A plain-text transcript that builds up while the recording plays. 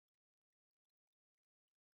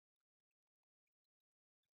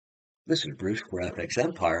This is Bruce for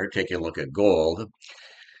FXEmpire taking a look at gold.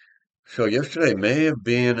 So yesterday may have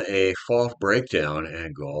been a false breakdown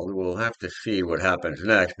in gold. We'll have to see what happens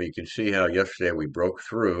next, but you can see how yesterday we broke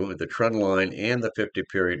through the trend line and the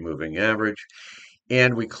 50-period moving average,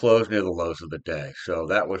 and we closed near the lows of the day. So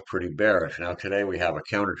that was pretty bearish. Now today we have a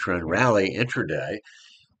counter trend rally intraday,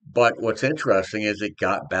 but what's interesting is it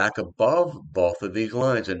got back above both of these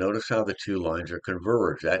lines, and notice how the two lines are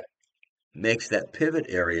converged. That makes that pivot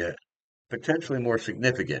area potentially more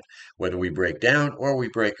significant, whether we break down or we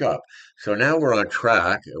break up. So now we're on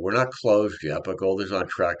track. We're not closed yet, but gold is on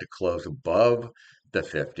track to close above the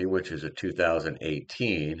 50, which is a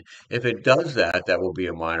 2018. If it does that, that will be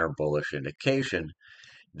a minor bullish indication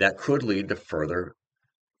that could lead to further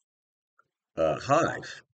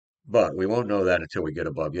highs. But we won't know that until we get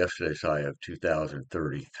above yesterday's high of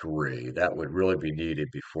 2033. That would really be needed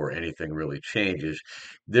before anything really changes.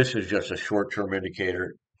 This is just a short-term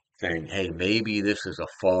indicator saying, hey, maybe this is a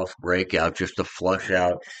false breakout just to flush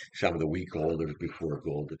out some of the weak holders before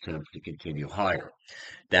gold attempts to continue higher.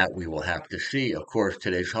 That we will have to see. Of course,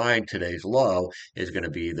 today's high and today's low is going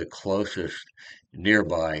to be the closest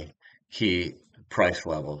nearby key price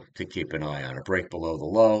level to keep an eye on. A break below the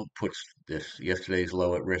low puts this yesterday's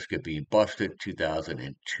low at risk of being busted,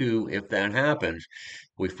 2002. If that happens,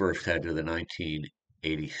 we first head to the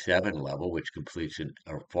 1987 level, which completes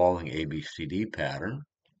a falling ABCD pattern.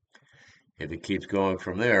 If it keeps going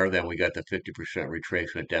from there, then we got the 50%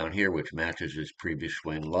 retracement down here, which matches its previous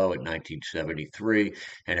swing low at 1973.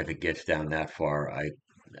 And if it gets down that far,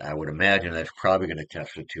 I would imagine that's probably going to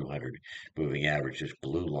test the 200 moving average, this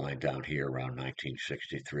blue line down here around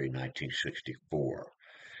 1963, 1964.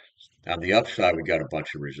 On the upside, we got a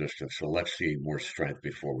bunch of resistance. So let's see more strength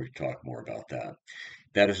before we talk more about that.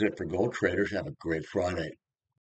 That is it for gold traders. Have a great Friday.